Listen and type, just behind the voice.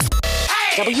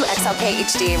WXLK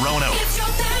HD. Rono. It's your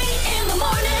thing in the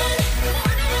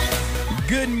morning.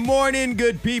 Good morning,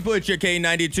 good people. It's your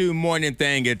K92 morning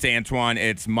thing. It's Antoine.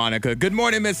 It's Monica. Good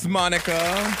morning, Miss Monica.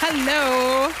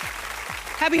 Hello.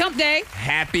 Happy hump day.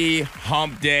 Happy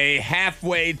hump day.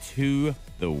 Halfway to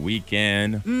the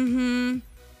weekend. Mm-hmm.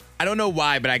 I don't know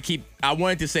why, but I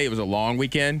wanted to say it was a long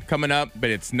weekend coming up, but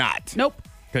it's not. Nope.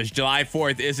 Because July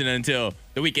 4th isn't until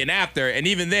the weekend after, and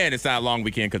even then, it's not a long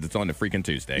weekend because it's on the freaking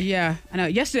Tuesday. Yeah, I know.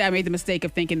 Yesterday, I made the mistake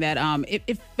of thinking that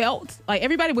it felt like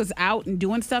everybody was out and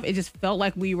doing stuff. It just felt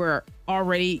like we were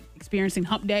already experiencing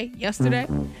hump day yesterday.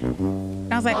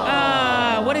 And I was like,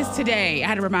 what is today? I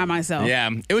had to remind myself. Yeah,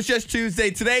 it was just Tuesday.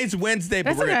 Today's Wednesday,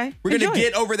 but That's we're going to Enjoy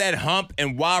get it. over that hump,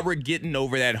 and while we're getting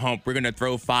over that hump, we're going to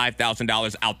throw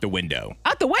 $5,000 out the window.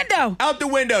 Out the window. Out the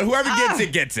window. Whoever gets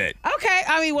it, gets it. Okay.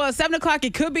 I mean, well, at 7 o'clock,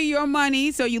 it could be your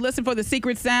money. So you listen for the secret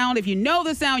sound. If you know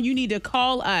the sound, you need to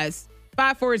call us.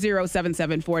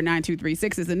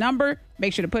 540-774-9236 is the number.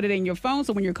 Make sure to put it in your phone.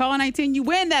 So when you're calling 19, you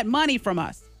win that money from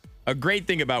us. A great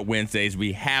thing about Wednesdays,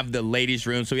 we have the ladies'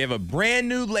 room. So we have a brand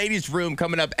new ladies' room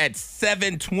coming up at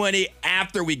 7:20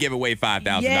 after we give away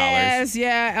 $5,000. Yes,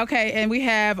 yeah. Okay. And we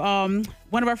have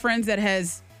one of our friends that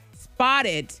has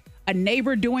spotted a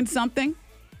neighbor doing something.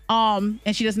 And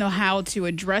she doesn't know how to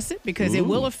address it because it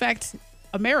will affect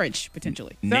a marriage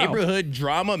potentially. So, Neighborhood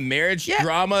drama, marriage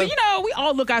drama. But, you know, we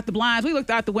all look out the blinds. We look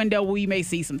out the window. We may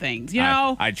see some things, you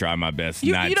know? I try my best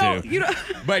You not don't- to. you don't-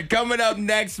 But coming up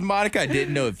next, Monica, I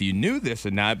didn't know if you knew this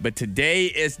or not, but today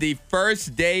is the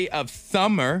first day of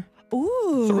summer.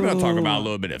 Ooh. So we're going to talk about a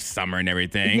little bit of summer and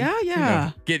everything. Yeah,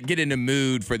 yeah. You know, get in the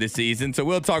mood for the season. So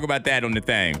we'll talk about that on the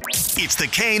thing. It's the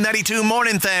K92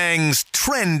 Morning Thang's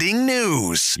trending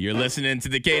news. You're listening to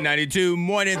the K92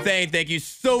 Morning Thing. Thank you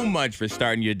so much for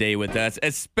starting your day with us,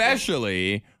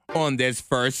 especially on this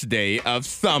first day of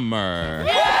summer.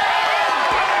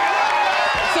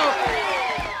 So,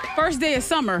 first day of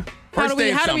summer. How do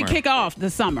we kick off the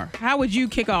summer? How would you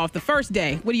kick off the first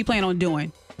day? What do you plan on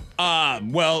doing?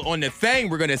 Well, on the thing,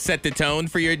 we're going to set the tone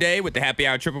for your day with the Happy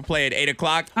Hour Triple Play at 8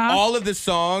 o'clock. All of the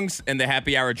songs in the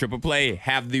Happy Hour Triple Play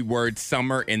have the word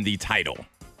summer in the title.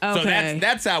 Okay. So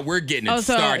that's how we're getting it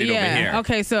started over here.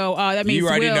 Okay, so that means You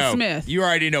already Will know. Smith. You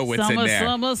already know what's in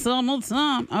there.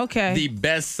 Summer. Okay. The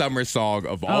best summer song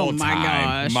of all my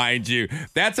time, gosh. mind you.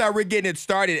 That's how we're getting it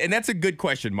started. And that's a good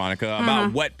question, Monica,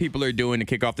 about what people are doing to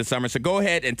kick off the summer. So go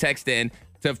ahead and text in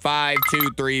to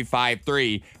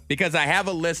 52353 because I have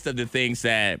a list of the things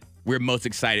that we're most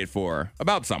excited for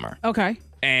about summer. Okay.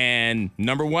 And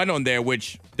number one on there,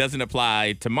 which doesn't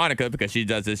apply to Monica because she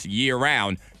does this year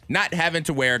round, not having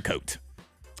to wear a coat.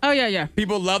 Oh, yeah.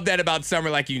 People love that about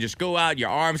summer. Like you can just go out, your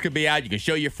arms could be out, you can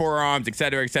show your forearms, et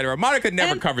cetera, et cetera. Monica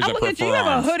never covers up her forearms. You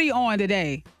have a hoodie on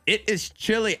today. It is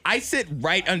chilly. I sit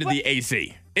right under the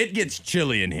AC. It gets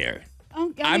chilly in here.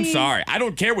 I'm mean, sorry. I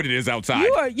don't care what it is outside.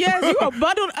 You are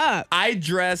bundled up. I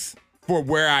dress for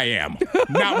where I am,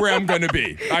 not where I'm going to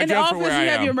be. I In the dress office, for where you I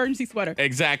have am. your emergency sweater.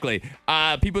 Exactly.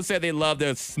 People say they love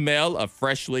the smell of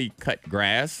freshly cut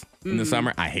grass in the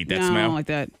summer. I hate that No, smell. I don't like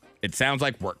that. It sounds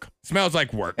like work. Smells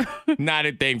like work. Not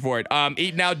a thing for it.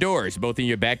 Eating outdoors, both in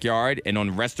your backyard and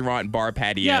on restaurant and bar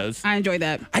patios. Yeah, I enjoy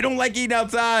that. I don't like eating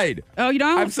outside. Oh, you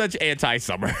don't? I'm such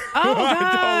anti-summer. Oh, I don't like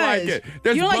gosh. it.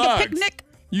 There's You don't like bugs. the picnic?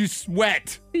 You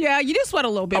sweat. Yeah, you do sweat a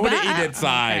little bit. I want to but eat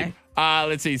inside. Okay.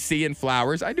 Let's see, seeing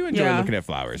flowers. I do enjoy Yeah. looking at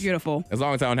flowers. Beautiful. As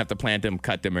long as I don't have to plant them,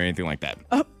 cut them, or anything like that.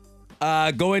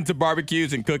 Going to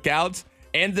barbecues and cookouts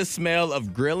and the smell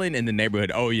of grilling in the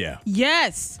neighborhood. Oh, yeah.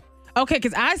 Yes. Okay,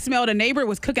 because I smelled a neighbor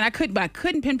was cooking. But I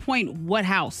couldn't pinpoint what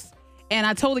house. And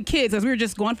I told the kids as we were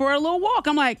just going for a little walk,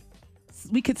 I'm like,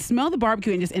 we could smell the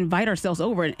barbecue and just invite ourselves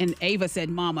over. And Ava said,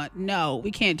 Mama, no, we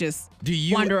can't just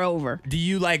wander over. Do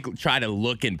you like try to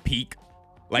look and peek?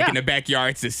 Like in the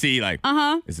backyards to see like,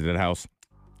 is it that house?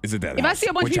 Is it that If house? I see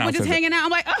a bunch Which of people house just is it? hanging out,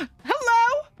 I'm like,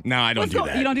 hello. No, I don't do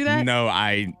that. You don't do that? No,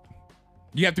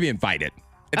 you have to be invited.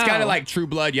 It's kind of like True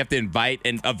Blood. You have to invite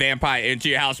a vampire into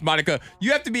your house. Monica,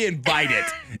 you have to be invited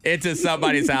into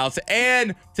somebody's house.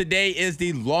 And today is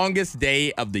the longest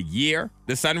day of the year.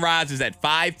 The sunrise is at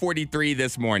 5:43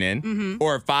 this morning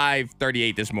or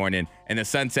 5:38 this morning. And the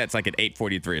sun sets like at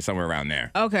 8:43 or somewhere around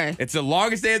there. Okay. It's the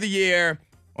longest day of the year.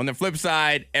 On the flip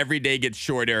side, every day gets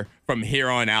shorter from here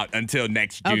on out until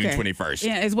next June 21st.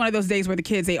 Yeah, it's one of those days where the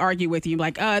kids, they argue with you.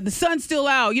 Like, the sun's still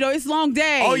out. You know, it's a long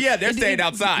day. Oh, yeah, they're staying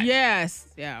outside. Yes.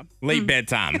 Yeah. Late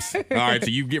bedtimes. All right, so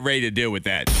you get ready to deal with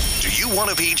that. Do you want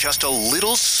to be just a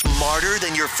little smarter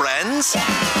than your friends?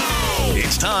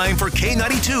 It's time for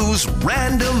K92's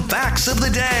Random Facts of the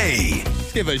Day.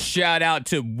 Let's give a shout out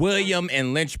to William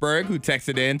in Lynchburg who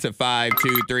texted in to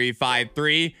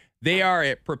 52353. They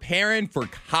are preparing for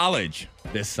college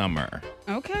this summer.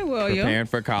 Okay, William. Preparing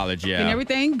for college, yeah. And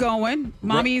everything going.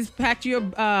 Mommy's packed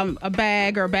you a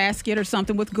bag or a basket or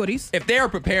something with goodies. If they are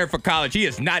preparing for college, he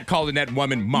is not calling that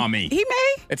woman mommy. He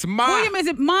may. It's Ma. William, is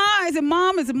it Ma? Is it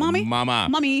Mom? Is it Mommy? Mama.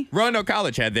 Mommy. Roanoke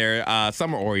College had their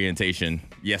summer orientation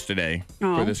yesterday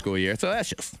for the school year. So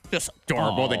that's just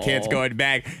adorable. The kids going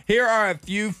back. Here are a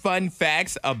few fun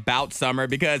facts about summer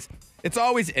because it's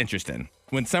always interesting.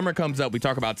 When summer comes up, we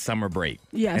talk about summer break.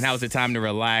 Yes. And how it's a time to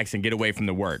relax and get away from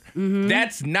the work.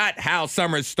 That's not how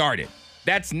summer started.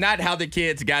 That's not how the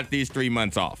kids got these 3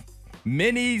 months off.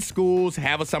 Many schools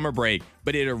have a summer break,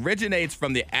 but it originates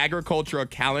from the agricultural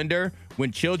calendar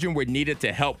when children were needed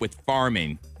to help with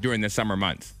farming during the summer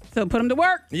months. So put them to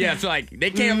work. Yeah, so like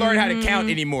they can't learn how to count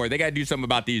anymore. They got to do something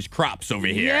about these crops over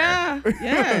here.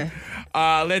 Yeah.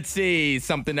 Let's see.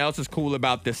 Something else is cool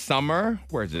about this summer.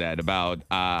 Where's it at? About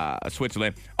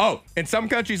Switzerland. Oh, in some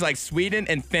countries like Sweden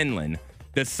and Finland,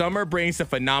 the summer brings the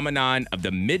phenomenon of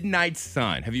the midnight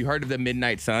sun. Have you heard of the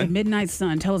midnight sun? The midnight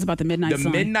sun. Tell us about the midnight sun. The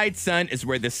midnight sun is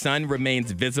where the sun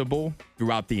remains visible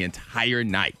throughout the entire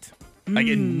night. Like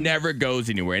it never goes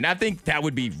anywhere. And I think that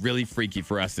would be really freaky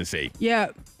for us to see. Yeah.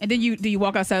 And then do you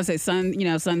walk outside and say,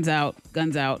 sun's out,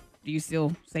 guns out? Do you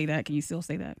still say that? Can you still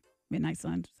say that? Midnight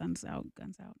sun, sun's out,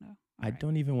 guns out? No. I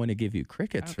don't even want to give you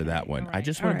crickets for that one. All right, I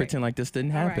just want to pretend like this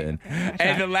didn't happen. Okay.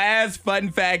 And the last fun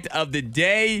fact of the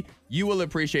day, you will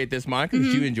appreciate this, Monica,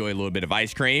 because you enjoy a little bit of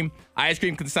ice cream. Ice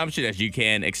cream consumption, as you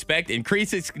can expect,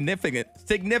 increases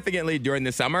significantly during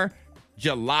the summer.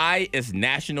 July is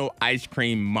National Ice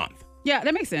Cream Month. Yeah,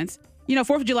 that makes sense. 4th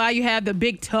of July, you have the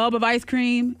big tub of ice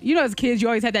cream. As kids, you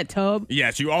always had that tub.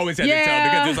 Yes, you always had the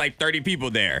tub because there's like 30 people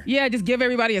there. Yeah, just give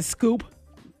everybody a scoop.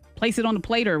 Place it on the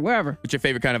plate or wherever. What's your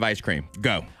favorite kind of ice cream?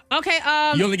 Go. Okay.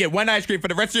 You only get one ice cream for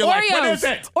the rest of your Oreos. life. What is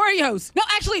it? Oreos. No,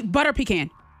 actually, butter pecan.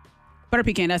 Butter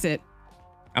pecan, that's it.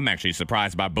 I'm actually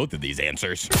surprised by both of these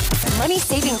answers. Money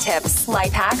saving tips,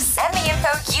 life hacks, and the info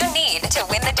you need to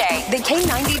win the day. The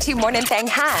K92 Morning Thing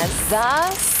has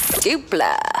the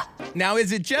dupla. Now,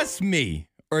 is it just me,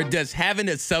 or does having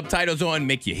the subtitles on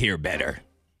make you hear better?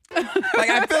 Like,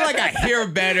 I feel like I hear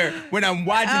better when I'm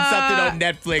watching something on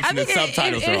Netflix and the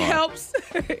subtitles are on. It helps.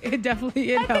 It definitely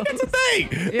helps. I think it's a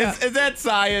thing. Yeah. Is that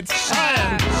science?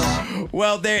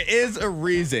 Well, there is a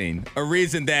reason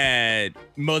that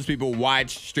most people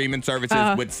watch streaming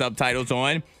services with subtitles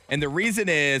on. And the reason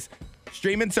is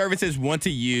streaming services want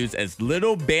to use as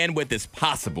little bandwidth as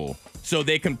possible so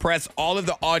they compress all of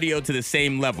the audio to the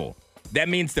same level. That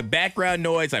means the background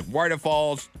noise like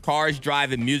waterfalls, cars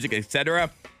driving, music, etc.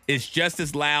 is just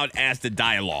as loud as the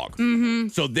dialogue.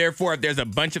 So therefore, if there's a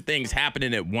bunch of things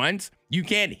happening at once, you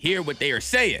can't hear what they are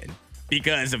saying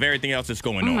because of everything else that's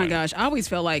going on. Oh my gosh, I always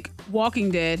felt like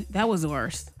Walking Dead, that was the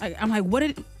worst. I'm like, what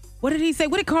did he say?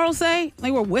 What did Carl say?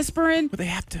 They were whispering. But they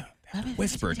have to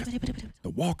whisper 'cause the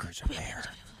walkers are there.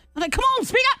 I'm like, come on,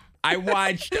 speak up. I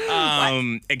watched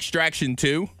Extraction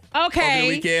 2. Okay. Over the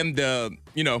weekend,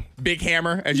 the, Big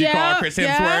Hammer, as you call it, Chris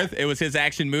Hemsworth. It was his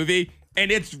action movie. And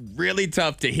it's really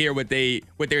tough to hear what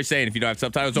they're saying if you don't have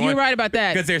subtitles on. You're right about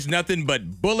that. Because there's nothing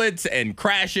but bullets and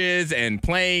crashes and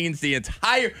planes,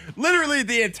 literally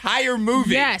the entire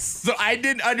movie. Yes. So I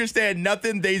didn't understand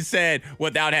nothing they said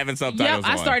without having subtitles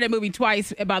on. I started that movie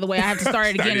twice, by the way. I have to start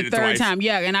it again a third time.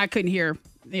 Yeah, and I couldn't hear.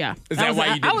 Yeah. Is that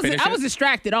why you didn't finish it? I was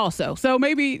distracted also. So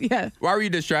maybe, yeah. Why were you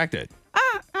distracted?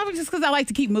 I was just because I like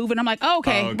to keep moving. I'm like, oh,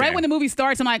 okay. Right when the movie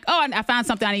starts, I'm like, oh, I found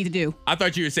something I need to do. I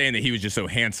thought you were saying that he was just so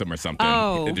handsome or something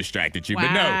that distracted you. Wow.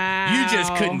 But no, you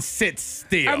just couldn't sit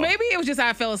still. Or maybe it was just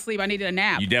I fell asleep. I needed a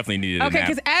nap. You definitely needed a nap. Okay,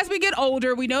 because as we get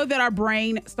older, we know that our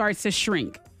brain starts to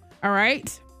shrink. All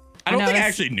right? I don't think I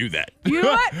actually knew that. You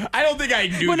know what? I don't think I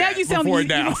knew well, that now you sound before you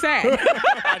now. look sad.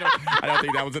 I don't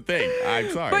think that was a thing. I'm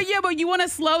sorry. But you want to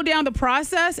slow down the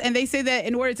process, and they say that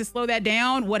in order to slow that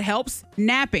down, what helps?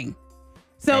 Napping.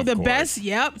 So the best,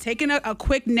 taking a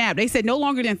quick nap. They said no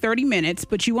longer than 30 minutes,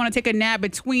 but you want to take a nap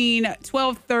between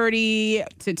 12:30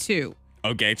 to 2.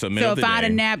 Okay, so middle of the day. So find a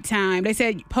nap time. They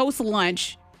said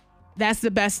post-lunch, that's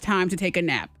the best time to take a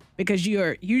nap because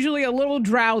you're usually a little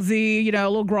drowsy, a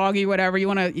little groggy, whatever. You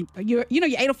want to, you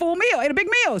ate a full meal, ate a big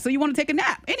meal, so you want to take a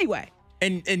nap anyway.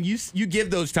 And you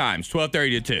give those times, 12:30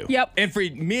 to 2. Yep. And for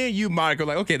me and you, Monica,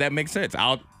 like, okay, that makes sense.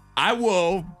 I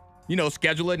will,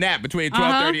 schedule a nap between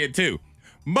 12:30 and 2.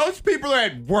 Most people are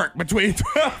at work between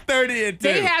 12:30 and 2.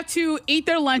 They have to eat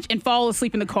their lunch and fall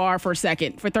asleep in the car for a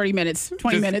second, for 30 minutes,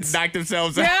 20 minutes. Knock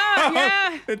themselves out.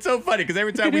 Yeah. It's so funny because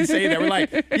every time we say that, we're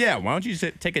like, yeah, why don't you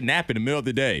take a nap in the middle of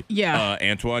the day? Yeah.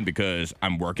 Antoine, because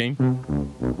I'm working.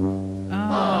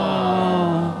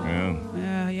 Oh.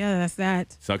 Yeah. Yeah, that's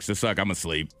that. Sucks to suck. I'm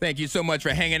asleep. Thank you so much for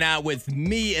hanging out with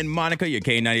me and Monica, your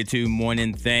K92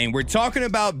 morning thing. We're talking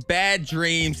about bad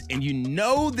dreams, and you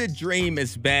know the dream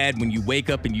is bad when you wake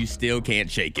up and you still can't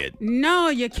shake it. No,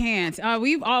 you can't.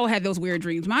 We've all had those weird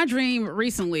dreams. My dream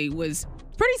recently was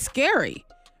pretty scary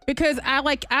because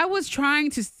I was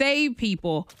trying to save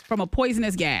people from a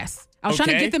poisonous gas. I was trying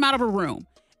to get them out of a room.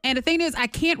 And the thing is, I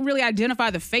can't really identify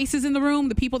the faces in the room,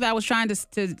 the people that I was trying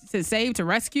to save, to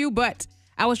rescue, but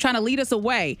I was trying to lead us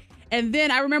away. And then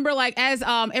I remember, as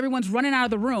everyone's running out of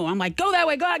the room, I'm like, go that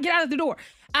way, go out, get out of the door.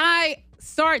 I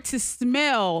start to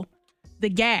smell the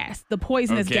gas, the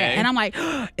poisonous gas. And I'm like,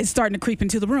 it's starting to creep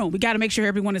into the room. We got to make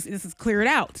sure this is cleared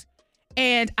out.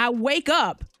 And I wake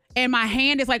up and my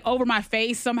hand is over my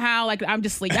face somehow. Like I'm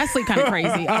just sleep. I sleep kind of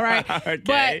crazy. All right.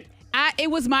 But it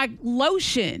was my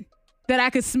lotion that I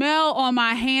could smell on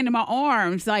my hand and my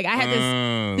arms. Like I had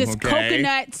this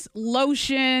coconut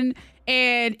lotion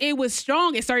and it was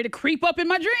strong. It started to creep up in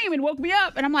my dream and woke me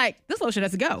up. And I'm like, this lotion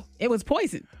has to go. It was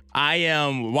poison.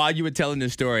 While you were telling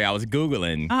this story, I was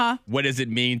Googling, what does it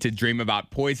mean to dream about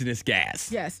poisonous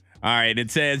gas? Yes. All right.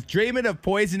 It says dreaming of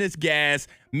poisonous gas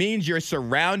means your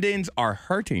surroundings are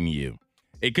hurting you.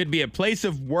 It could be a place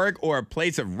of work or a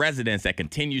place of residence that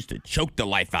continues to choke the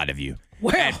life out of you.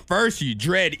 Well, at first, you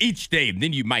dread each day,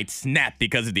 then you might snap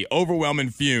because of the overwhelming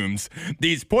fumes.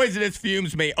 These poisonous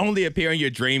fumes may only appear in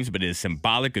your dreams, but it is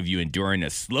symbolic of you enduring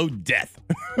a slow death.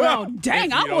 Well,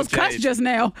 dang, I almost cussed just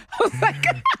now. I was like,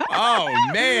 oh,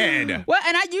 man. Well,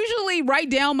 and I usually write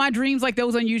down my dreams, like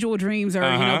those unusual dreams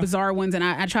or bizarre ones, and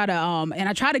I try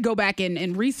to go back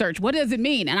and research what does it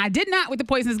mean. And I did not with the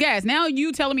poisonous gas. Now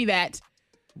you telling me that.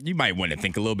 You might want to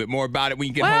think a little bit more about it when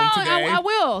you get home today. I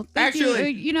will.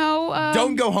 Actually,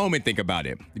 don't go home and think about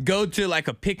it. Go to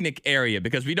a picnic area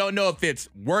because we don't know if it's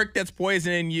work that's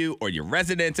poisoning you or your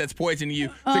residence that's poisoning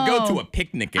you. So go to a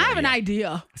picnic area. I have an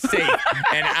idea. Safe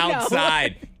and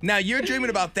outside. Now, you're dreaming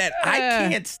about that. I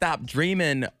can't stop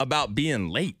dreaming about being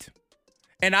late.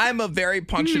 And I'm a very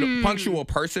punctual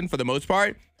person for the most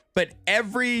part. But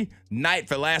every night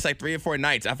for the last 3 or 4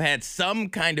 nights, I've had some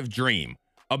kind of dream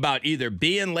about either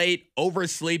being late,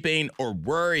 oversleeping, or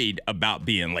worried about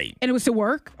being late. And it was to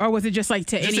work? Or was it just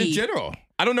Just in general.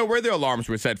 I don't know where the alarms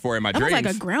were set for in my dreams. It was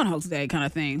like a Groundhog's Day kind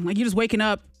of thing. Like you're just waking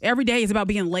up. Every day is about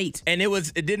being late. And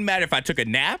it didn't matter if I took a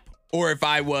nap or if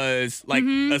I was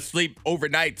asleep,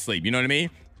 overnight sleep. You know what I mean?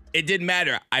 It didn't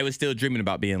matter. I was still dreaming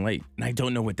about being late. And I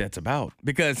don't know what that's about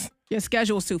because your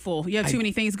schedule's too full. You have too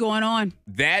many things going on.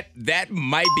 That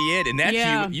might be it. And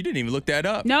that's you didn't even look that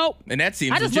up. Nope. And that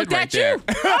seems I just legit looked right at there. you.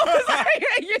 I was like,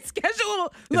 your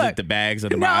schedule. Is it the bags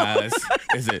under my eyes?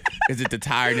 Is it the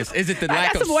tiredness? Is it the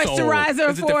lack of soul? Moisturizer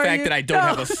Is it the fact that I don't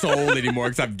have a soul anymore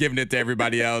because I've given it to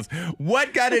everybody else?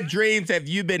 What kind of dreams have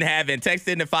you been having? Text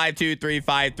in to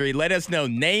 52353. Let us know.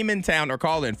 Name and town or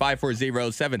call in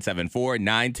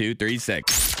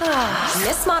 540-774-9236.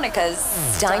 Miss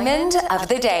Monica's Diamond of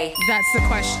the Day. That's the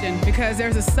question because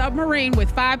there's a submarine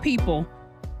with 5 people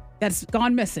that's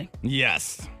gone missing.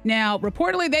 Yes. Now,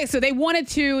 reportedly,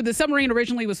 the submarine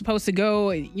originally was supposed to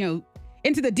go,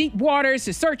 into the deep waters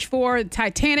to search for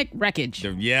Titanic wreckage.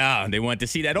 Yeah, they want to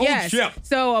see that old ship.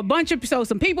 So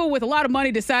some people with a lot of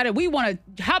money decided we want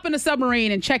to hop in a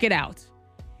submarine and check it out.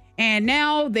 And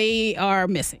now they are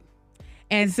missing.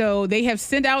 And so they have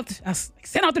sent out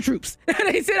the troops.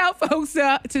 They sent out folks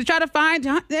to try to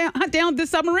hunt down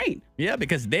this submarine. Yeah,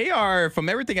 because they are, from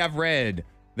everything I've read,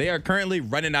 they are currently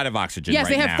running out of oxygen Yes,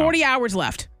 right they have 40 hours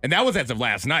left. And that was as of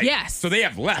last night. Yes. So they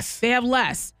have less. They have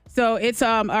less. So it's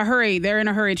a hurry. They're in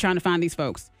a hurry trying to find these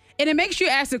folks. And it makes you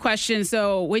ask the question,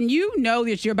 so when you know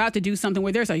that you're about to do something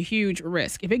where there's a huge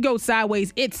risk, if it goes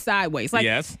sideways, it's sideways.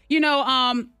 Yes.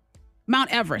 Mount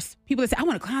Everest. People that say, I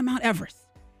want to climb Mount Everest.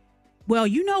 Well,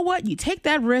 you know what? You take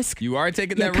that risk. You are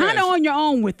taking that risk. You're kind of on your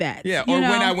own with that. Yeah, when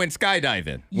I went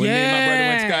skydiving. When me and my brother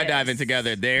went skydiving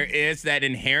together, there is that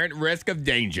inherent risk of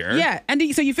danger. Yeah, and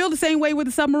so you feel the same way with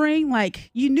the submarine?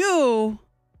 Like, you knew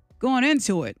going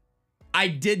into it. I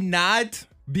did not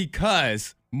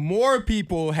because more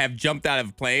people have jumped out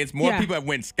of planes. More people have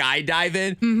went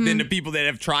skydiving than the people that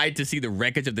have tried to see the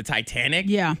wreckage of the Titanic.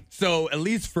 Yeah. So at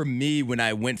least for me, when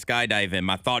I went skydiving,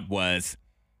 my thought was,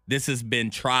 this has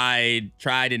been tried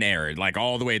and errored,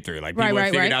 all the way through. People have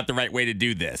figured out the right way to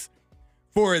do this.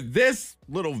 For this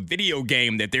little video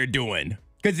game that they're doing,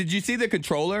 because did you see the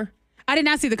controller? I did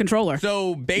not see the controller.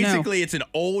 So basically, it's an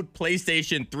old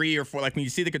PlayStation 3 or 4. Like when you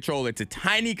see the controller, it's a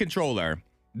tiny controller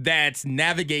that's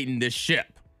navigating this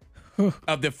ship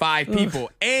of the 5 people.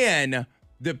 And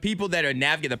the people that are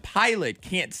navigating, the pilot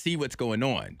can't see what's going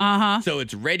on. So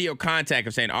it's radio contact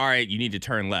of saying, all right, you need to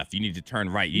turn left. You need to turn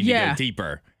right. You need to go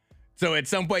deeper. So at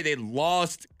some point they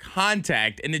lost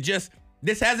contact, and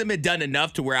this hasn't been done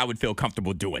enough to where I would feel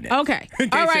comfortable doing it. Okay.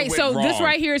 All right. So this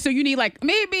right here, so you need like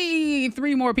maybe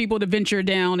 3 more people to venture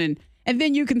down, and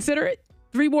then you consider it.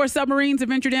 3 more submarines to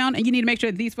venture down, and you need to make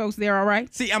sure that these folks there all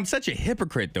right. See, I'm such a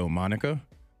hypocrite though, Monica,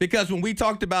 because when we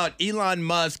talked about Elon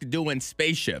Musk doing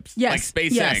spaceships, like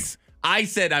SpaceX, I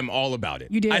said I'm all about it.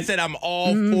 You did. I said I'm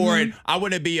all for it. I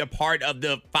want to be a part of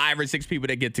the 5 or 6 people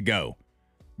that get to go.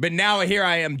 But now here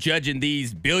I am judging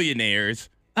these billionaires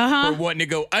for wanting to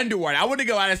go underwater. I want to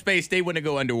go out of space. They want to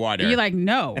go underwater. You're like,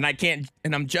 no. And I can't,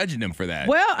 and I'm judging them for that.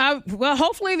 Well,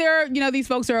 hopefully these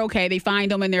folks are okay. They find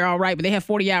them and they're all right, but they have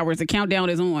 40 hours. The countdown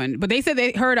is on. But they said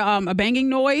they heard a banging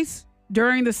noise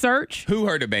during the search. Who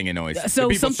heard a banging noise? So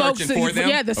the people some searching folks, for them?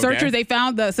 yeah, the searchers, they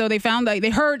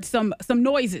heard some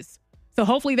noises. So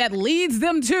hopefully that leads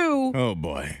them to Oh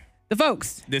boy. the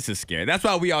folks. This is scary. That's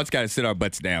why we always got to sit our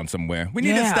butts down somewhere. We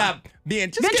need to stop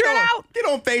being just venture out. Get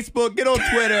on Facebook, get on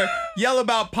Twitter, yell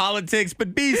about politics,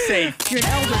 but be safe. You're an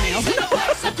elder now.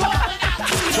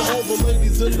 To all the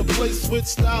ladies in the place with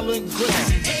style and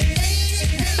grace.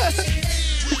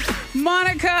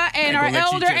 Monica and our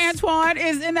elder Antoine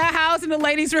is in the house in the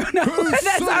ladies' room. No,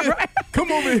 that's all right.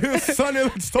 Come over here, Sonny.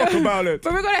 Let's talk about it.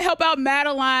 But we're going to help out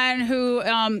Madeline, who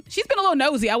she's been a little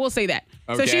nosy. I will say that.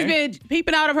 Okay. So she's been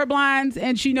peeping out of her blinds,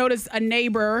 and she noticed a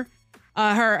neighbor,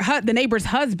 the neighbor's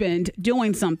husband,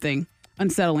 doing something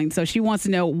unsettling. So she wants to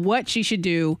know what she should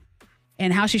do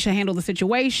and how she should handle the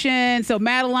situation. So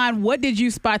Madeline, what did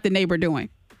you spot the neighbor doing?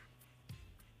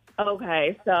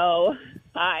 Okay, so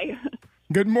hi.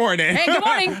 Good morning. Hey, good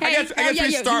morning. Hey, I guess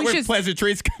we start with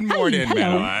pleasantries. Good morning,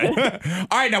 hello. Madeline.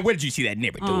 All right, now what did you see that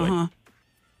neighbor doing?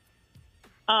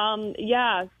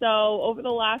 Yeah, so over the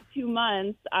last 2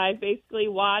 months, I basically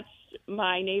watched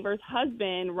my neighbor's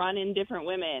husband run in different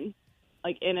women,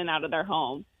 like in and out of their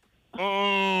home.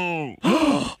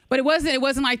 Oh. But it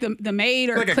wasn't like the maid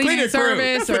or like cleaning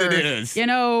service. That's what it is.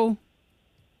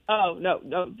 Oh, no,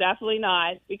 definitely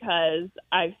not, because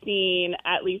I've seen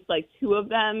at least like 2 of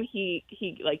them. He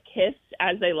like kissed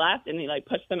as they left, and he like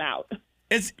pushed them out.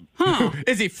 Is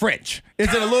he French?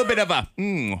 Is it a little bit of a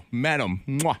madam,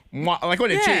 mwah, mwah, like on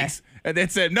the cheeks? And then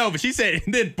said no, but she said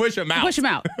then push him out. Push him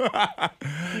out.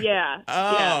 Yeah.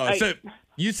 Oh, so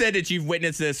you said that you've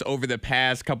witnessed this over the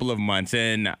past couple of months,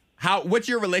 and what's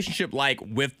your relationship like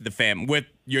with the with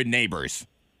your neighbors?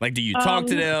 Like, do you talk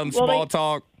to them? Small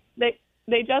talk?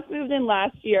 They just moved in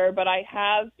last year, but I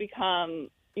have become,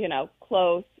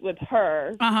 close with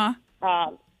her.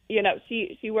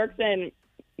 She works in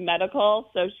medical,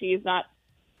 so she's not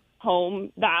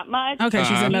home that much. Okay,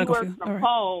 she's in medical. She works from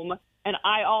home, and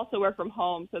I also work from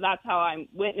home, so that's how I'm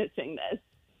witnessing this.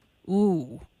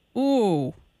 Ooh. I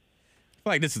feel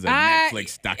like this is a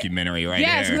Netflix documentary right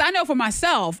Yes, there. because I know for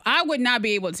myself, I would not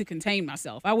be able to contain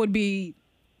myself. I would be,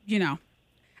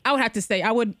 I would have to say,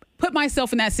 I would put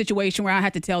myself in that situation where I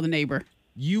had to tell the neighbor.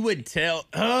 You would tell.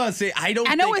 See, I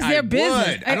know it's their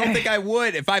business. I don't think I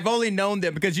would if I've only known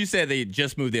them, because you said they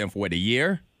just moved in for a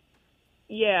year.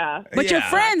 Yeah. But you're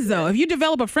friends, though. If you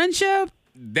develop a friendship.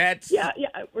 That's. Yeah,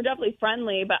 we're definitely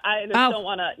friendly, but I just don't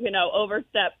want to,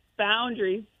 overstep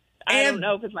boundaries. I don't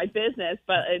know if it's my business,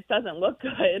 but it doesn't look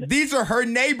good. These are her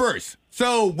neighbors.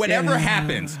 So whatever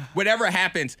happens,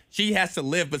 she has to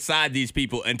live beside these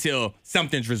people until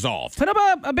something's resolved. Put up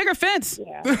a bigger fence.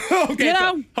 Yeah. Okay,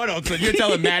 so, hold on. So you're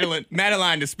telling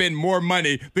Madeline to spend more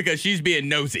money because she's being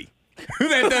nosy.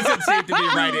 That doesn't seem to be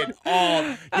right at all.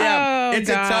 Yeah, it's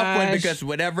a tough one because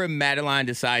whatever Madeline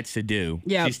decides to do,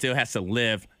 she still has to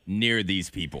live near these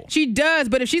people. She does,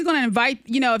 but if she's going to invite,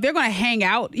 if they're going to hang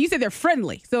out, you said they're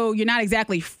friendly, so you're not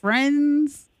exactly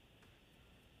friends.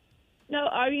 No,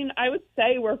 I mean, I would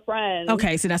say we're friends.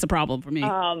 Okay, so that's a problem for me.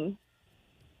 But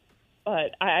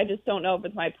I just don't know if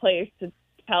it's my place to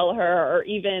tell her or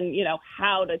even,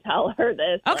 how to tell her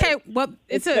this. Okay, well,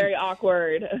 it's very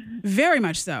awkward. Very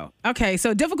much so. Okay,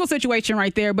 so difficult situation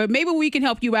right there, but maybe we can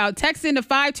help you out. Text into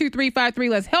 52353.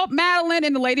 Let's help Madeline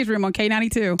in the ladies' room on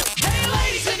K92. Hey,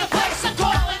 ladies in the place, I'm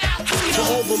calling out to you. To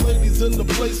all the ladies in the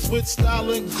place with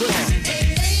style and grace.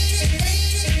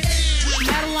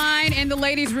 Madeline in the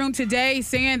ladies' room today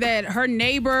saying that her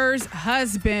neighbor's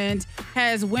husband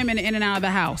has women in and out of the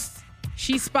house.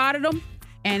 She spotted them,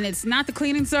 and it's not the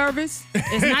cleaning service.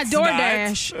 It's not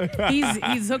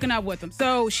DoorDash. He's hooking up with them.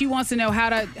 So she wants to know how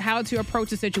to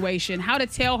approach the situation, how to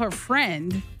tell her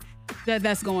friend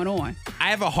that's going on.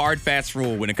 I have a hard, fast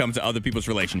rule when it comes to other people's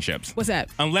relationships. What's that?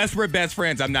 Unless we're best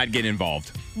friends, I'm not getting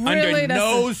involved. Really? Under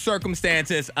no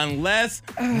circumstances, unless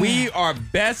we are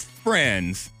best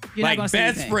friends, You're not gonna say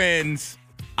best anything. friends,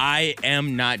 I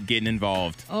am not getting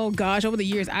involved. Oh gosh, over the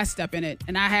years I step in it,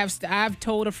 and I've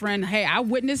told a friend, hey, I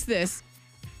witnessed this.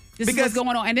 This is what's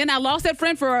going on, and then I lost that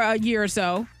friend for a year or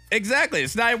so. Exactly,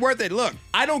 it's not worth it. Look,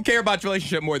 I don't care about your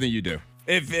relationship more than you do.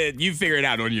 If you figure it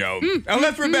out on your own,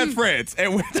 unless we're best friends,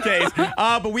 in which case.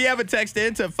 But we have a text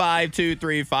into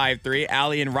 52353.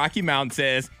 Allie in Rocky Mountain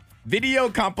says, video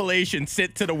compilation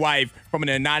sent to the wife from an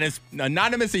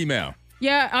anonymous email.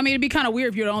 Yeah, I mean, it'd be kind of weird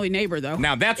if you're the only neighbor, though.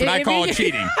 Now, that's what I call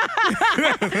cheating.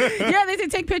 Yeah, they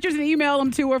said take pictures and email them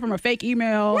to her from a fake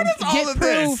email. What is all of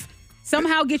this?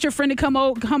 Somehow get your friend to come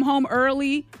home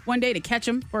early one day to catch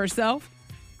him for herself.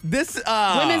 This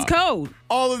women's code.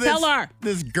 All of this. Tell her.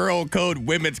 This girl code,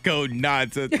 women's code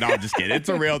nonsense. No, I'm just kidding. It's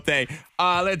a real thing.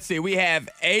 Let's see. We have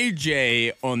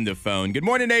AJ on the phone. Good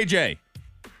morning, AJ.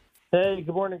 Hey,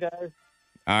 good morning, guys.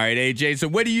 All right, AJ. So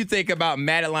what do you think about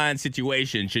Madeline's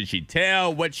situation? Should she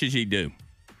tell? What should she do?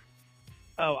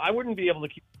 Oh, I wouldn't be able to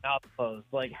keep my mouth closed.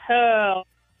 Like, hell.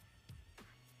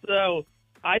 So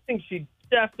I think she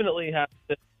definitely has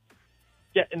to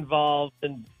get involved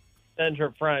and send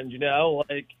her friend,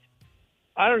 Like,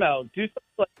 I don't know. Do something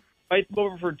like invite them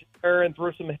over for dinner and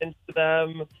throw some hints to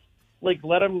them. Like,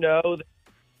 let them know that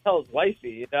tell his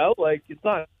wifey, Like, it's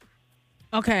not.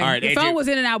 Okay. All right, your AJ. phone was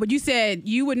in and out, but you said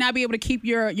you would not be able to keep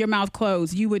your mouth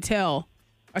closed. You would tell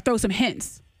or throw some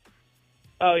hints.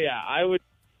 Oh, yeah. I would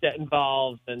get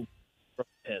involved and throw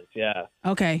some hints, yeah.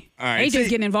 Okay. All right, AJ's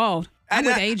getting involved. I'm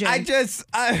with AJ.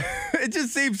 It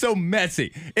just seems so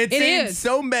messy. It seems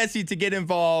so messy to get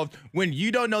involved when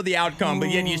you don't know the outcome, but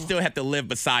yet you still have to live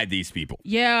beside these people.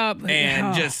 Yeah. And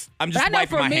I'm just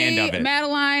wiping my hand of it.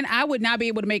 Madeline, I would not be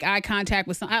able to make eye contact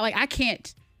with someone. I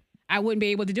can't. I wouldn't be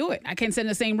able to do it. I can't sit in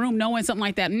the same room knowing something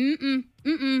like that.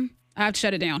 I have to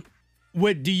shut it down.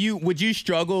 Would you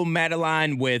struggle,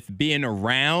 Madeline, with being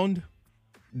around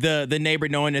the neighbor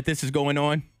knowing that this is going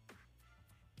on?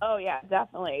 Oh, yeah,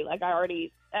 definitely. Like, I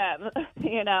already,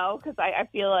 because I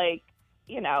feel like,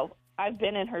 I've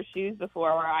been in her shoes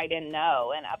before where I didn't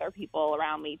know and other people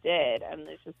around me did, and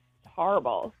it's just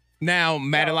horrible. Now,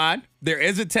 Madeline, there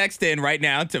is a text in right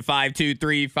now to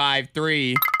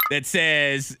 52353 that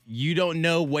says you don't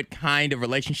know what kind of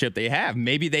relationship they have.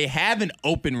 Maybe they have an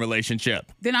open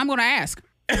relationship. Then I'm going to ask.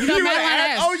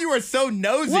 You are so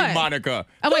nosy, what? Monica.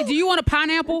 I'm like, do you want a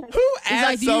pineapple? Who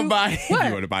asked somebody? What?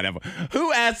 You want a pineapple?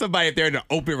 Who asked somebody if they're in an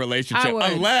open relationship?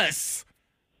 Unless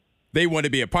they want to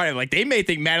be a part of it. Like, they may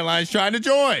think Madeline's trying to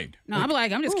join. No, I'm just why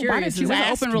curious. didn't Is you it an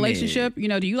ask open me? relationship?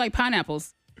 Do you like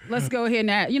pineapples? Let's go ahead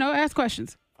and ask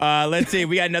questions. Let's see.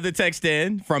 We got another text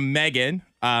in from Megan,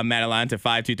 Madeline, to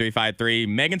 52353.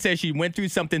 Megan says she went through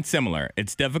something similar.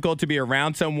 It's difficult to be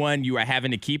around someone you are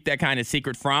having to keep that kind of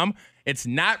secret from. It's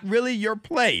not really your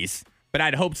place, but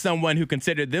I'd hope someone who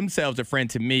considered themselves a friend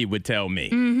to me would tell me.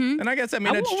 Mm-hmm. And I guess,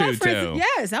 that's true, too.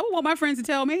 Yes, I would want my friends to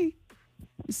tell me.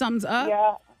 Something's up.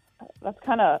 Yeah, that's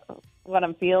kind of what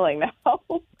I'm feeling now.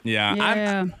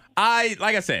 Yeah.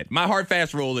 Like I said, my hard,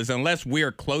 fast rule is unless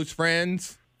we're close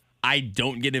friends, I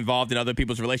don't get involved in other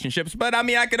people's relationships. But,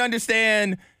 I could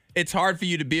understand it's hard for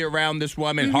you to be around this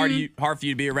woman, hard for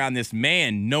you to be around this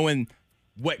man, knowing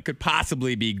what could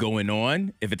possibly be going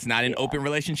on if it's not an open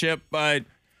relationship. But,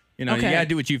 you got to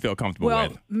do what you feel comfortable with.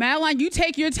 Well, Madeline, you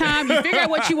take your time. You figure out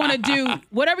what you want to do.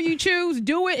 Whatever you choose,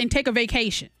 do it and take a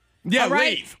vacation. Yeah, all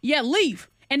right? leave. Yeah, leave.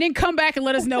 And then come back and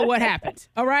let us know what happened.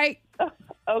 All right?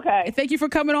 Okay. And thank you for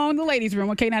coming on the ladies' room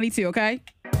on K92, okay?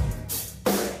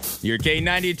 Your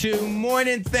K92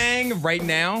 morning thing. Right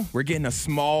now, we're getting a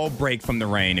small break from the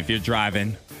rain if you're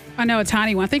driving. I know, a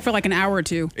tiny one. I think for like an hour or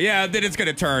two. Yeah, then it's going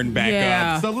to turn back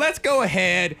up. So let's go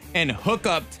ahead and hook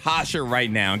up Tasha right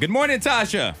now. Good morning,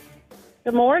 Tasha.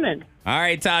 Good morning. All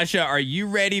right, Tasha, are you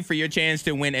ready for your chance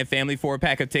to win a family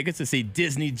 4-pack of tickets to see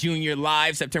Disney Junior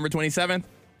live September 27th?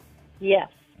 Yes.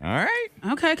 All right.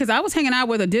 Okay, because I was hanging out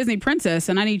with a Disney princess,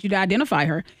 and I need you to identify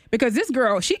her. Because this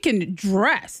girl, she can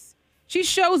dress. She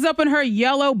shows up in her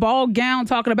yellow ball gown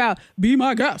talking about, be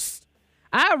my guest.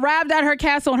 I arrived at her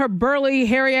castle, and her burly,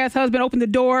 hairy-ass husband opened the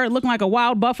door looking like a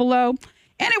wild buffalo.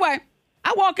 Anyway,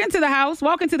 I walk into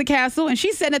the castle, and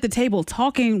she's sitting at the table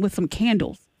talking with some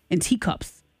candles and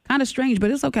teacups. Kind of strange,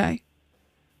 but it's okay.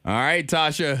 All right,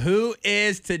 Tasha, who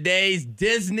is today's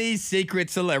Disney secret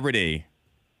celebrity?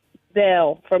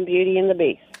 Belle from Beauty and the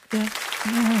Beast.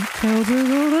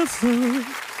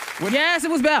 Yes, it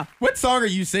was Belle. What song are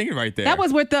you singing right there? That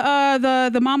was what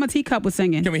the Mama Teacup was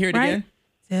singing. Can we hear it again?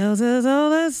 Tells us all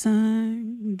the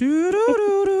time.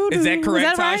 Is that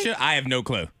correct, right? Tasha? I have no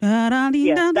clue.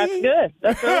 Yes, that's good.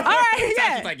 That's really All right,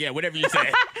 yeah. Tasha's like, yeah, whatever you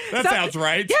say. That sounds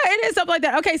right. Yeah, it is something like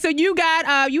that. Okay, so you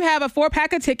got you have a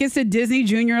 4-pack of tickets to Disney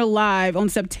Junior Live on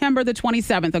September the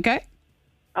 27th. Okay.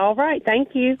 All right, thank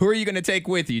you. Who are you going to take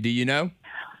with you? Do you know?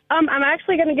 I'm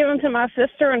actually going to give them to my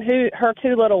sister and her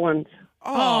 2 little ones.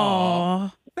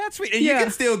 Oh. That's sweet. And you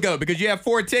can still go because you have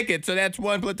 4 tickets. So that's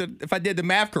one. If I did the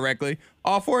math correctly,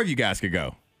 all 4 of you guys could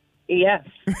go. Yes.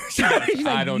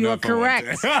 I don't know. You're if I want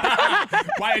correct.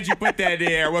 to. Why did you put that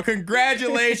there? Well,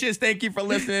 congratulations. Thank you for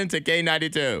listening to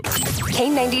K92.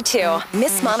 K92,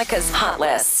 Miss Monica's Hot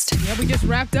List. Yeah, we just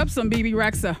wrapped up some BB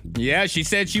Rexa. Yeah, she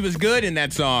said she was good in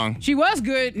that song. She was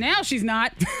good. Now she's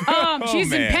not.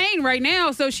 She's in man. pain right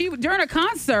now. So during a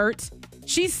concert,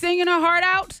 she's singing her heart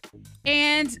out,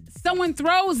 and someone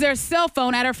throws their cell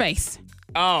phone at her face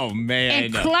Oh, man.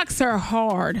 and clucks her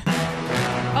hard.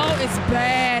 Oh, it's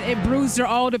bad. It bruised her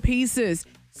all to pieces.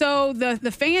 So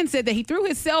the fan said that he threw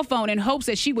his cell phone in hopes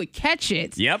that she would catch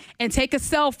it. Yep. And take a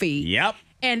selfie. Yep.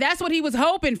 And that's what he was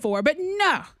hoping for. But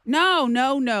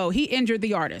no. He injured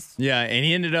the artist. Yeah, and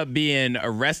he ended up being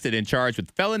arrested and charged with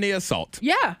felony assault.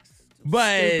 Yeah.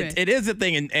 But Stupid. it is a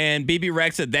thing, and BB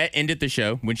Rexa, that ended the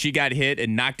show when she got hit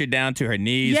and knocked her down to her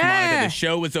knees. Yeah. Monica, the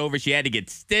show was over. She had to get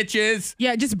stitches.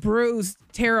 Yeah, just bruised,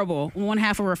 terrible, on one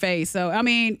half of her face. So, I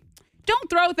mean, don't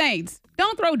throw things.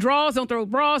 Don't throw drawers, don't throw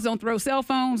bras, don't throw cell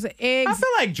phones, eggs. I feel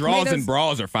like draws tomatoes. and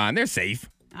bras are fine. They're safe.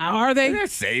 Are they? They're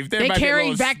safe. They might be a carry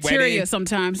little bacteria sweaty,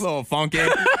 sometimes. a little funky.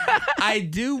 I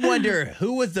do wonder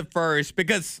who was the first,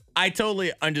 because I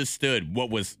totally understood what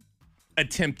was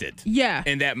attempted Yeah.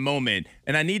 in that moment.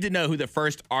 And I need to know who the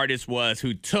first artist was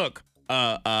who took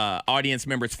audience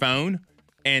member's phone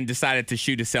and decided to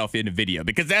shoot a selfie in the video,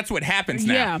 because that's what happens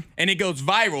now. Yeah. And it goes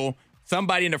viral.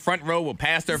 Somebody in the front row will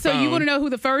pass their phone. So you want to know who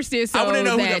the first is? So I want to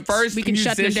know who the that first we can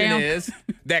shut them musician down. is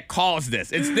that caused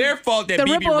this. It's their fault that The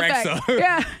BB ripple effect. Rexa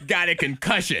Yeah. got a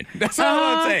concussion. That's all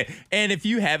I'm Uh-huh. saying. And if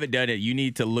you haven't done it, you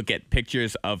need to look at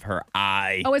pictures of her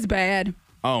eye. Oh, it's bad.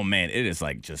 Oh, man, it is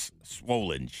like just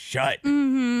swollen shut.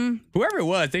 Mm-hmm. Whoever it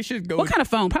was, they should go. What kind of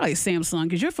phone? Probably a Samsung,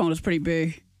 because your phone is pretty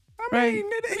big. I mean, Right.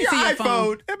 your See your iPhone.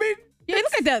 phone. I mean, Yeah,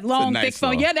 look at that long, nice thick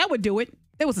phone. phone. Yeah, that would do it.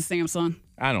 It was a Samsung.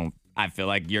 I feel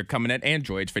like you're coming at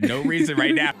Androids for no reason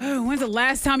right now. Oh, when's the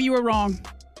last time you were wrong?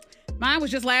 Mine was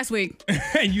just last week.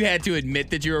 And you had to admit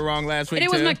that you were wrong last week, And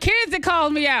it was too? my kids that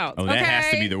called me out. Oh, that has to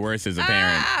okay? be the worst as a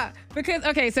parent. Because,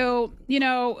 okay, so,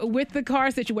 with the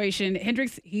car situation,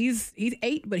 Hendrix, he's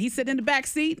 8, but he's sitting in the back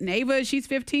seat. And Ava, she's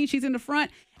 15, she's in the front.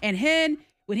 And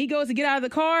when he goes to get out of the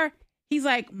car, he's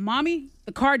like, Mommy,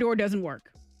 the car door doesn't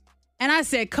work. And I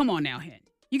said, come on now, Hen.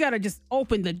 You got to just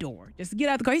open the door. Just get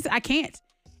out of the car. He said, I can't.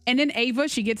 And then Ava,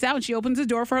 she gets out and she opens the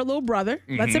door for her little brother,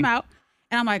 lets him out.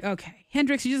 And I'm like, okay,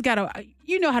 Hendrix, you just got to,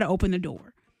 know how to open the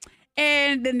door.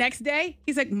 And the next day,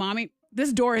 he's like, Mommy,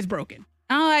 this door is broken.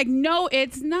 I'm like, no,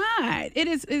 it's not.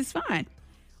 It's fine.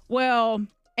 Well,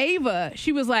 Ava,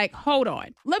 she was like, hold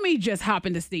on. Let me just hop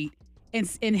in the seat,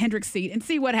 in Hendrix's seat, and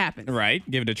see what happens. Right.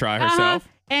 Give it a try herself.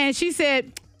 And she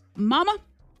said, Mama,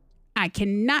 I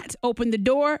cannot open the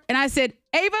door. And I said,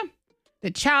 Ava, the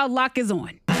child lock is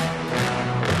on.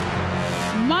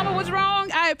 Mama was wrong.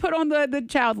 I put on the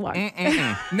child lock.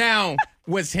 Now,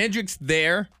 was Hendrix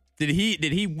there? Did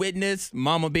he witness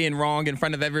Mama being wrong in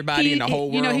front of everybody in the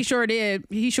whole world? He sure did.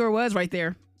 He sure was right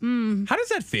there. How does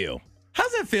that feel? How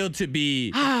does it feel to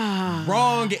be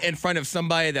wrong in front of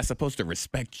somebody that's supposed to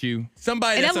respect you?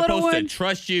 Somebody And that's that little supposed to one-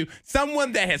 trust you?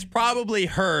 Someone that has probably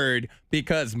heard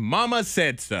because Mama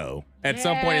said so at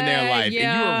some point in their life, and you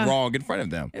yeah. were wrong in front of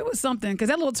them. It was something, because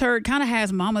that little turd kind of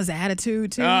has Mama's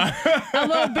attitude, too. A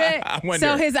little bit. I wonder.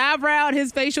 So his eyebrow and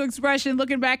his facial expression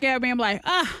looking back at me, I'm like,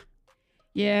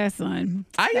 yeah, son.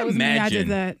 That was me. I did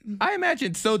that. I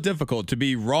imagine it's so difficult to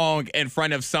be wrong in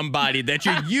front of somebody that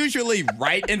you're usually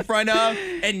right in front of,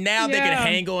 and now they can Yeah.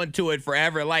 hang on to it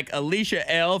forever. Like Alicia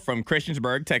L. from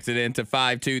Christiansburg texted in to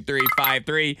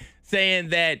 52353 saying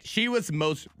that she was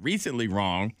most recently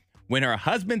wrong when her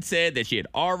husband said that she had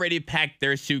already packed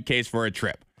their suitcase for a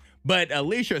trip. But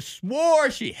Alicia swore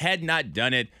she had not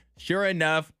done it. Sure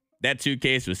enough, that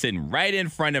suitcase was sitting right in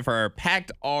front of her,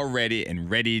 packed already and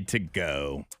ready to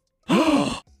go.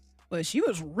 But she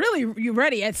was really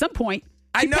ready at some point.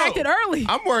 I She know. packed it early.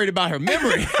 I'm worried about her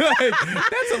memory.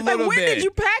 That's a Like, little when bit. did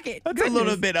you pack it? That's a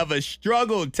little Goodness. bit of a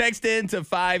struggle. Text in to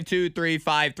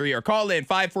 52353 or call in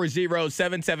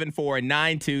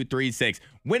 540-774-9236.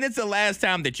 When is the last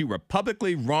time that you were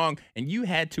publicly wrong and you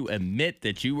had to admit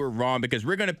that you were wrong? Because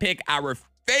we're going to pick our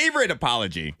favorite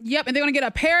apology. Yep, and they're going to get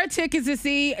a pair of tickets to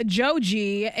see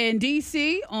Joji in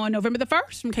D.C. on November the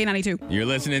 1st from K92. You're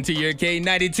listening to your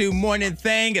K92 Morning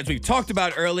Thing. As we talked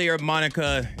about earlier,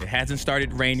 Monica, it hasn't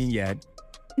started raining yet.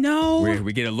 No.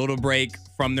 We get a little break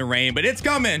from the rain, but it's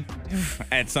coming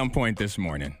at some point this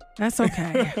morning. That's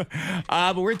okay.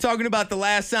 But we're talking about the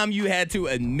last time you had to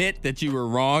admit that you were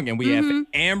wrong, and we have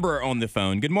Amber on the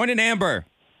phone. Good morning, Amber.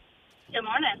 Good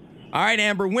morning. All right,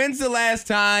 Amber, when's the last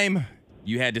time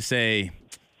you had to say,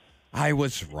 I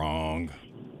was wrong?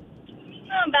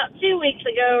 About 2 weeks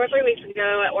ago or 3 weeks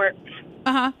ago at work.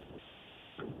 Uh-huh.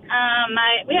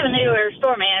 We have a new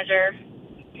store manager.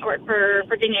 I work for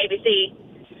Virginia ABC.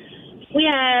 We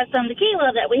have some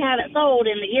tequila that we haven't sold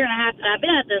in the year and a half that I've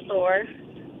been at this store.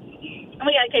 And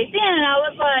we got a case in, and I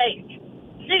was like,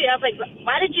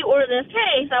 why did you order this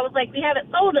case? I was like, we haven't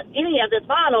sold any of this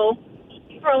bottle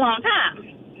for a long time.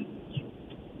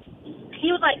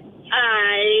 He was like,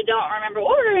 I don't remember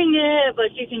ordering it,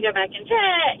 but you can go back and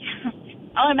check.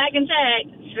 I went back and checked.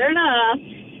 Sure enough,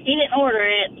 he didn't order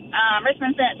it.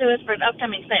 Richmond sent it to us for an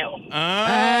upcoming sale.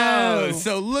 Oh,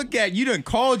 so look at you done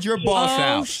called your boss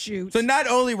out. Shoot. So not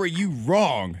only were you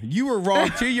wrong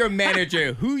to your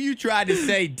manager, who you tried to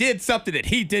say did something that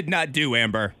he did not do,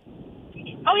 Amber.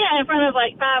 Oh, yeah, in front of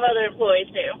like 5 other employees,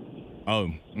 too.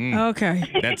 Oh, Okay.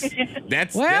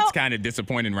 that's Well- kind of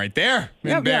disappointing right there.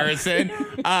 Yep. Embarrassing.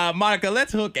 Monica,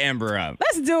 let's hook Amber up.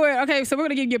 Let's do it. Okay, so we're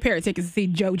going to give you a pair of tickets to see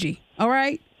Joji. All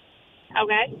right?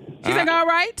 Okay. She's like, all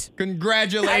right?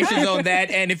 Congratulations on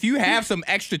that. And if you have some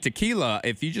extra tequila,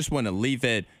 if you just want to leave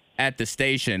it at the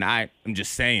station, I'm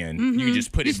just saying, you can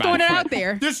just put Just it by throwing the it front. out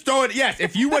there. Just throw it. Yes,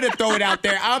 if you want to throw it out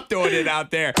there, I'm throwing it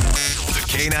out there. The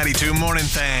K92 Morning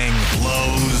Thing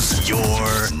blows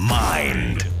your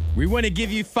mind. We want to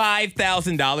give you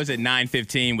 $5,000 at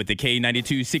 9:15 with the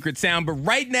K92 Secret Sound. But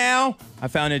right now, I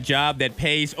found a job that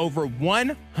pays over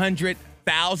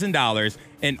 $100,000.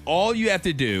 And all you have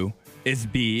to do is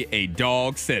be a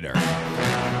dog sitter.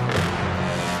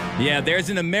 Yeah, there's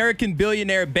an American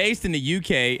billionaire based in the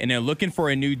UK, and they're looking for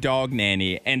a new dog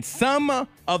nanny. And some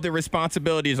of the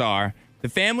responsibilities are the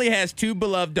family has 2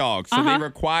 beloved dogs, so they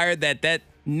require that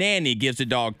nanny gives the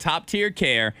dog top-tier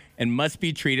care and must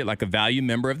be treated like a valued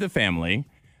member of the family.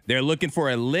 They're looking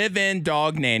for a live-in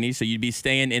dog nanny, so you'd be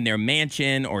staying in their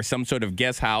mansion or some sort of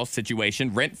guest house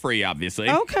situation, rent-free, obviously.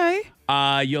 Okay.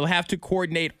 You'll have to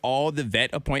coordinate all the vet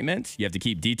appointments. You have to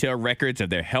keep detailed records of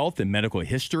their health and medical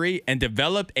history and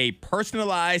develop a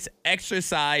personalized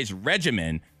exercise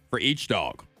regimen for each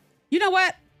dog. You know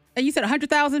what? And you said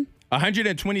 $100,000?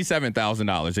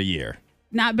 $127,000 a year.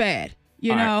 Not bad.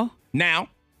 You All right. know? Now,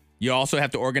 you also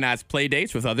have to organize play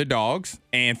dates with other dogs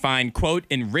and find, quote,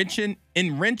 enriching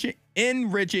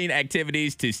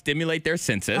activities to stimulate their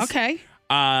senses. Okay.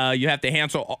 You have to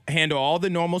handle all the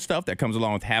normal stuff that comes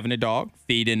along with having a dog,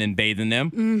 feeding and bathing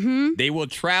them. Mm-hmm. They will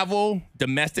travel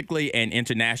domestically and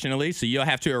internationally, so you'll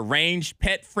have to arrange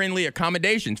pet-friendly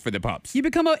accommodations for the pups. You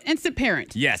become an instant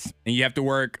parent. Yes, and you have to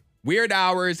work weird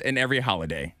hours and every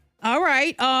holiday. All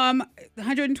right.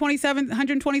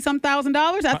 $120-some thousand.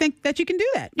 I think that you can do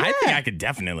that. Yeah. I think I could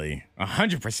definitely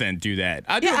 100% do that.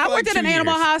 I worked at an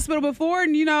animal hospital before,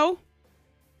 and then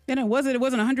it wasn't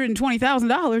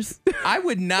 $120,000. I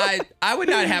would not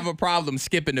have a problem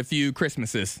skipping a few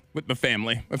Christmases with my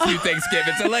family, a few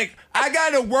Thanksgivings. So I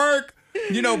gotta work.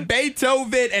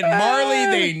 Beethoven and Marley,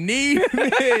 they need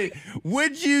me.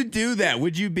 Would you do that?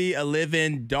 Would you be a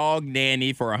live-in dog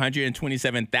nanny for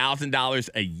 $127,000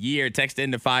 a year? Text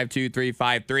into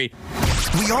 52353.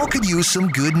 We all could use some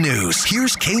good news.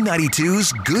 Here's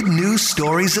K92's good news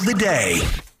stories of the day.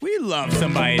 We love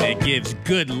somebody that gives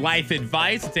good life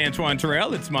advice. It's Antoine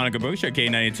Terrell. It's Monica Bush, our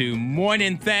K92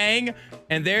 Morning Thing.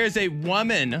 And there's a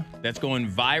woman that's going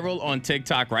viral on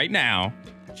TikTok right now.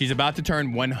 She's about to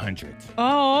turn 100.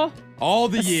 Oh. All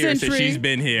the years century. that she's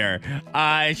been here.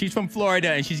 She's from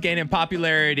Florida, and she's gaining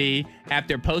popularity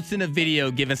after posting a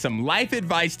video giving some life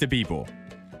advice to people.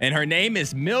 And her name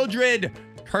is Mildred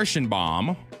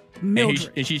Kirschenbaum.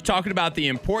 And she's talking about the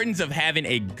importance of having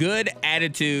a good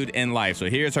attitude in life. So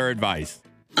here's her advice.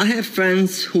 I have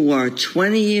friends who are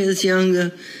 20 years younger,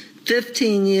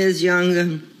 15 years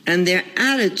younger, and their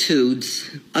attitudes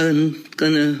are going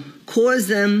to cause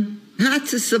them not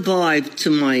to survive to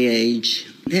my age.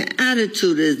 Their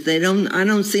attitude is I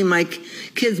don't see my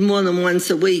kids more than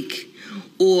once a week.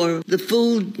 Or the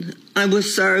food I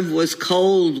was served was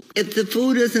cold. If the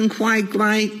food isn't quite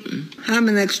right, have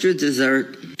an extra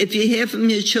dessert. If you hear from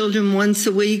your children once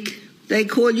a week, they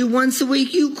call you once a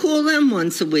week, you call them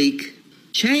once a week.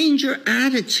 Change your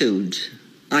attitude.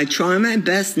 I try my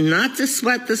best not to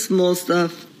sweat the small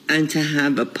stuff and to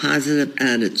have a positive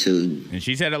attitude. And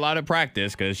she's had a lot of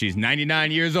practice because she's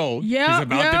 99 years old. Yep, she's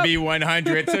about yep. to be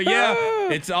 100. So,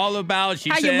 yeah, it's all about, she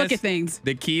How says, you look at things.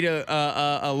 the key to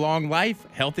a long life,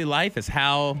 healthy life, is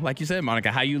how, like you said,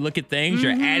 Monica, how you look at things.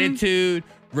 Your attitude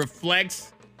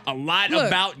reflects a lot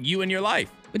about you and your life.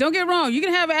 But don't get wrong. You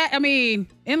can have,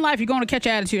 in life, you're going to catch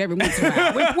attitude every once in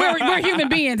a while. We're human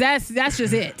beings. That's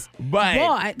just it.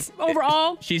 But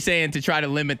overall, she's saying to try to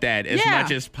limit that as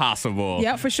much as possible.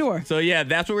 Yeah, for sure. So, yeah,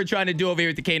 that's what we're trying to do over here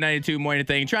at the K92 Morning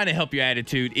Thing, trying to help your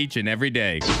attitude each and every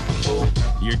day.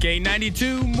 Your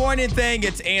K92 Morning Thing.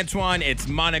 It's Antoine. It's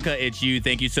Monica. It's you.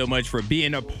 Thank you so much for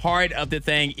being a part of the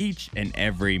thing each and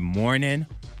every morning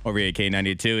over here at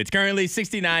K92. It's currently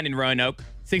 69 in Roanoke,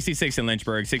 66 in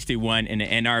Lynchburg, 61 in the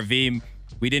NRV.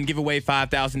 We didn't give away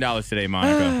 $5,000 today,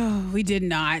 Monica. Oh, we did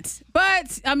not.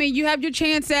 But, you have your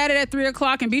chance at it at 3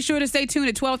 o'clock. And be sure to stay tuned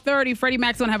at 12:30. Freddie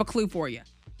Mac's going to have a clue for you.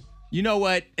 You know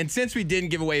what? And since we didn't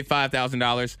give away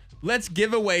 $5,000, let's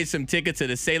give away some tickets to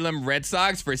the Salem Red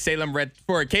Sox for a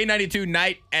K92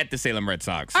 night at the Salem Red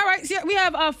Sox. All right. So we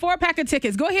have a 4-pack of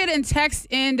tickets. Go ahead and text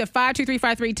into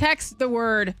 52353. Text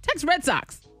Red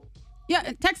Sox.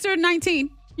 Yeah, text her 19.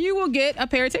 You will get a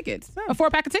pair of tickets, a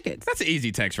 4-pack of tickets. That's an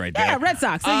easy text right there. Yeah, Red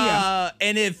Sox. There you go.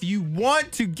 And if you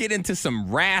want to get into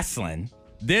some wrestling,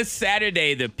 this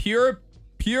Saturday, the Pure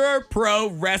Pro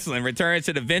Wrestling returns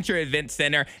to the Venture Event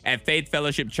Center at Faith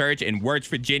Fellowship Church in Wirtz,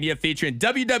 Virginia, featuring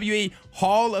WWE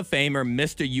Hall of Famer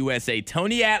Mr. USA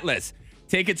Tony Atlas.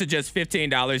 Tickets are just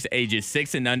 $15, ages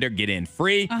 6 and under. Get in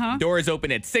free. Doors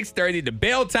open at 6:30. The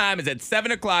bell time is at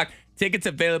 7 o'clock. Tickets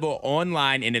available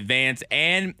online in advance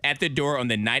and at the door on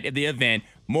the night of the event.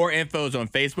 More info is on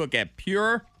Facebook at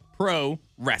Pure Pro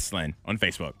Wrestling on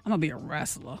Facebook. I'm going to be a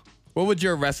wrestler. What would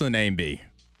your wrestling name be?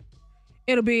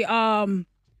 It'll be the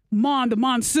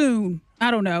Monsoon. I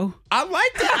don't know. I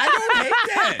like that. I don't hate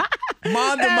that. The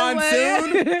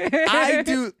Monsoon. I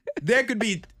do. There could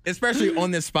be, especially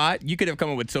on this spot, you could have come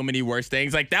up with so many worse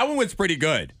things. Like, that one was pretty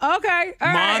good. Okay. All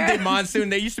right. Monsoon.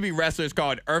 There used to be wrestlers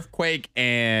called Earthquake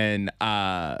and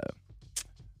something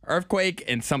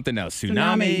else.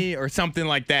 Tsunami or something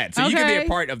like that. So you could be a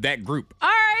part of that group. All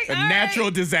right. A natural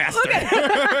disaster.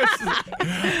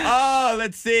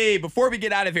 Let's see. Before we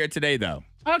get out of here today, though.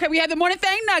 Okay, we have the Morning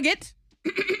Thing Nugget.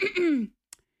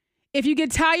 If you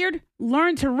get tired,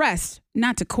 learn to rest,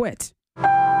 not to quit.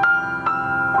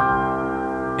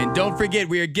 And don't forget,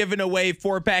 we are giving away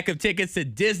 4-pack of tickets to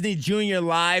Disney Junior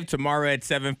Live tomorrow at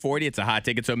 7:40. It's a hot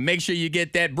ticket, so make sure you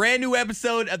get that brand new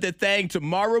episode of The Thing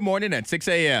tomorrow morning at 6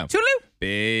 a.m. Toodaloo.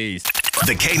 Peace.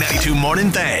 The K92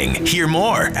 Morning Thing. Hear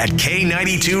more at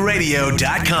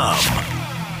K92Radio.com.